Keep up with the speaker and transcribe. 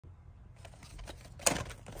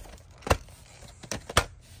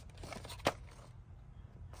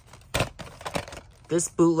This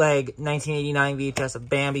bootleg 1989 VHS of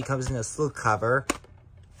Bambi comes in a slipcover.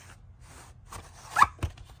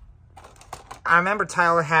 I remember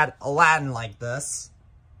Tyler had Aladdin like this.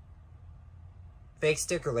 Fake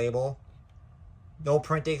sticker label. No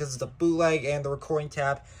printing because it's a bootleg, and the recording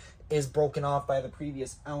tab is broken off by the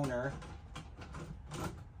previous owner.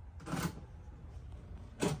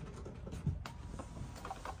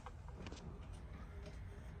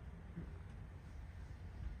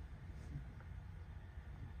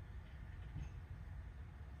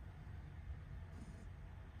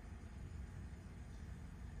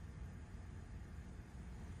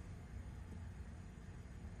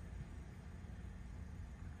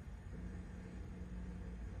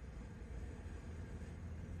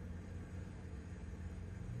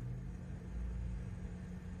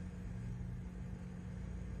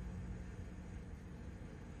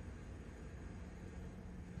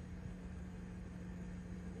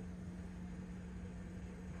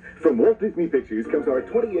 From Walt Disney Pictures comes our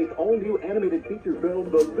 28th all-new animated feature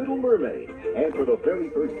film, The Little Mermaid. And for the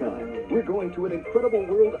very first time, we're going to an incredible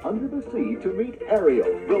world under the sea to meet Ariel,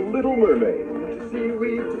 the Little Mermaid.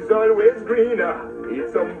 Seaweed is always greener.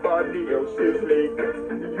 It's somebody else's lake.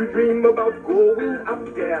 You dream about going up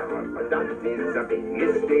there, but that is a big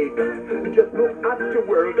mistake. Just look at the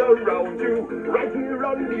world around you, right here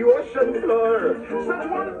on the ocean floor. Such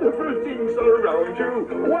wonderful things around you.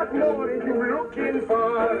 What more are you looking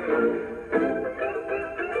for?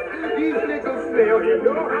 These little snails, you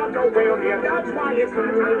know how to whale here. That's why it's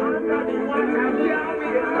hot under the water. Yeah, we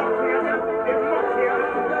get luckier and luckier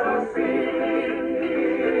under the sea.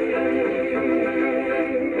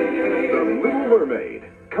 The Little Mermaid,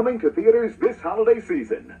 coming to theaters this holiday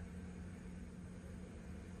season.